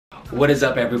What is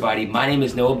up, everybody? My name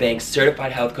is Noah Banks,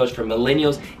 certified health coach for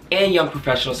millennials and young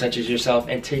professionals such as yourself,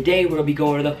 and today we're going to be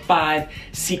going over the 5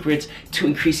 secrets to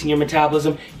increasing your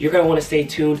metabolism. You're going to want to stay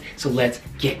tuned, so let's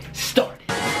get started.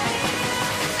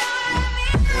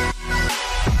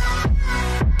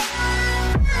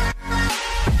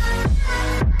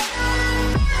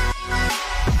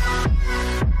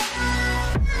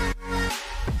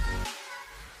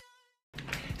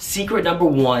 Secret number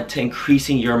 1 to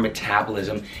increasing your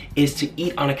metabolism is to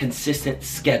eat on a consistent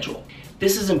schedule.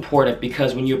 This is important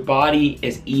because when your body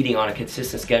is eating on a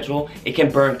consistent schedule, it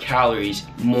can burn calories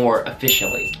more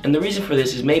efficiently. And the reason for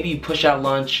this is maybe you push out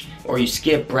lunch or you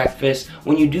skip breakfast.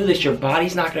 When you do this, your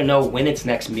body's not going to know when its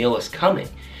next meal is coming.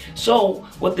 So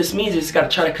what this means is it's got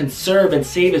to try to conserve and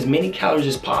save as many calories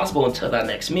as possible until that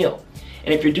next meal.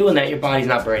 And if you're doing that, your body's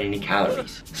not burning any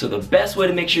calories. So the best way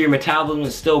to make sure your metabolism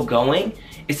is still going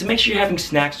is to make sure you're having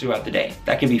snacks throughout the day.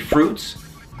 That can be fruits,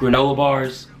 granola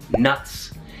bars,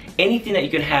 nuts, anything that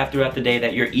you can have throughout the day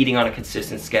that you're eating on a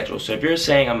consistent schedule. So if you're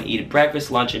saying I'm gonna eat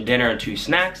breakfast, lunch, and dinner and 2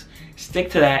 snacks,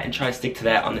 stick to that and try to stick to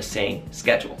that on the same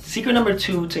schedule. Secret number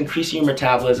 2 to increasing your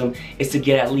metabolism is to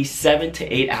get at least 7 to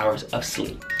 8 hours of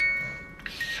sleep.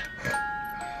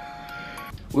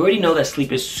 We already know that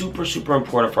sleep is super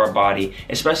important for our body,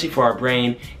 especially for our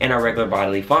brain and our regular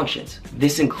bodily functions.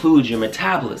 This includes your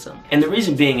metabolism. And the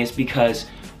reason being is because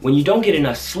when you don't get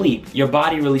enough sleep, your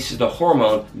body releases the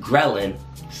hormone ghrelin,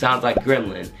 sounds like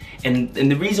gremlin. And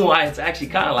the reason why it's actually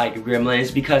kind of like a gremlin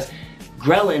is because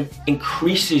ghrelin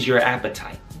increases your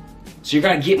appetite. So you're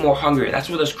gonna get more hungry. That's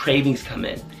where those cravings come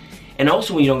in. And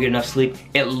also when you don't get enough sleep,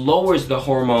 it lowers the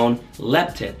hormone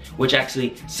leptin, which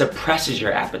actually suppresses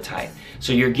your appetite.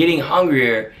 So you're getting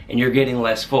hungrier and you're getting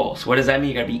less full. So what does that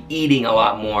mean? You're gonna be eating a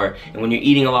lot more. And when you're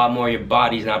eating a lot more, your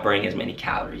body's not burning as many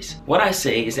calories. What I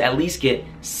say is at least get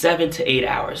 7 to 8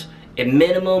 hours. At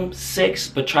minimum 6,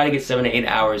 but try to get 7 to 8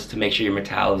 hours to make sure your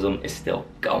metabolism is still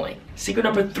going. Secret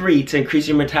number 3 to increase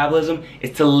your metabolism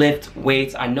is to lift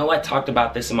weights. I know I talked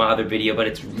about this in my other video, but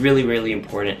it's really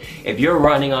important. If you're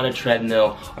running on a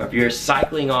treadmill or if you're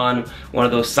cycling on one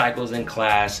of those cycles in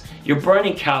class, you're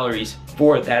burning calories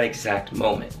for that exact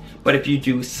moment. But if you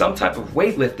do some type of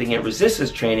weightlifting and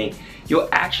resistance training, you'll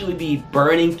actually be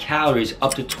burning calories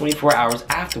up to 24 hours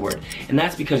afterward. And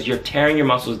that's because you're tearing your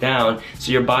muscles down,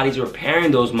 so your body's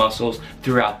repairing those muscles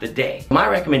throughout the day. My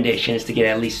recommendation is to get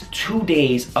at least 2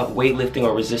 days of weightlifting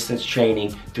or resistance training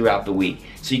throughout the week,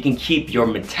 so you can keep your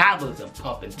metabolism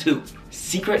pumping too.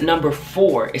 Secret number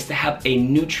 4 is to have a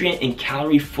nutrient and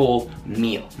calorie full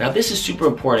meal. Now this is super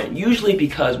important, usually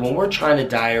because when we're trying to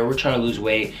diet or we're trying to lose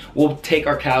weight, we'll take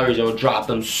our calories and we'll drop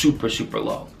them super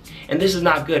low. And this is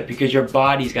not good because your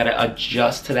body's got to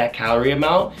adjust to that calorie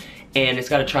amount, and it's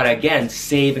got to try to, again,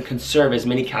 save and conserve as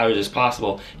many calories as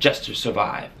possible just to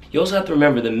survive. You also have to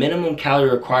remember the minimum calorie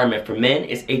requirement for men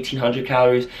is 1,800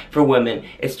 calories, for women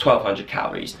it's 1,200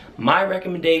 calories. My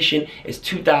recommendation is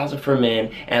 2,000 for men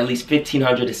and at least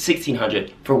 1,500 to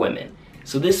 1,600 for women.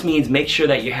 So this means make sure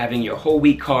that you're having your whole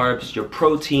wheat carbs, your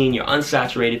protein, your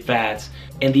unsaturated fats,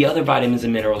 and the other vitamins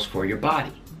and minerals for your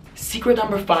body. Secret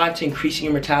number 5 to increasing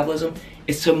your metabolism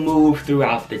is to move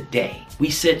throughout the day. We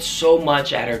sit so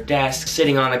much at our desk,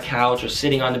 sitting on the couch or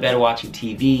sitting on the bed watching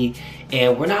TV,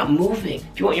 and we're not moving.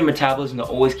 If you want your metabolism to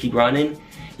always keep running,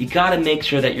 you gotta make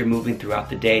sure that you're moving throughout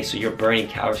the day so you're burning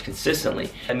calories consistently.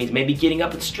 That means maybe getting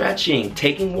up and stretching,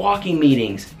 taking walking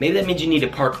meetings. Maybe that means you need to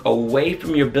park away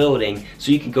from your building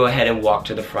so you can go ahead and walk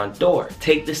to the front door.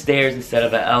 Take the stairs instead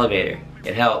of the elevator.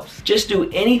 It helps. Just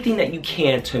do anything that you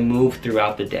can to move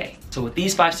throughout the day. So with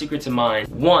these 5 secrets in mind: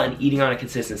 1, eating on a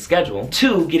consistent schedule;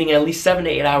 2, getting at least 7 to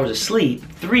 8 hours of sleep;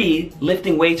 3,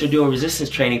 lifting weights or doing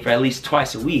resistance training for at least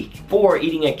twice a week; 4,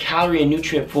 eating a calorie and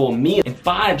nutrient full meal; and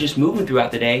 5, just moving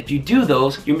throughout the day. If you do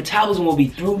those, your metabolism will be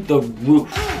through the roof.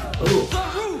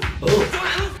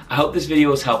 I hope this video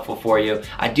was helpful for you.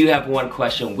 I do have one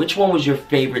question. Which one was your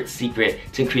favorite secret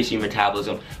to increasing your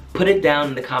metabolism? Put it down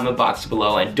in the comment box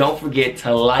below, and don't forget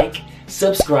to like,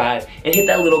 subscribe, and hit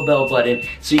that little bell button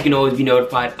so you can always be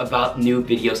notified about new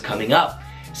videos coming up.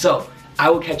 So I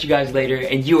will catch you guys later,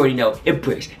 and you already know,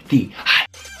 embrace the hype.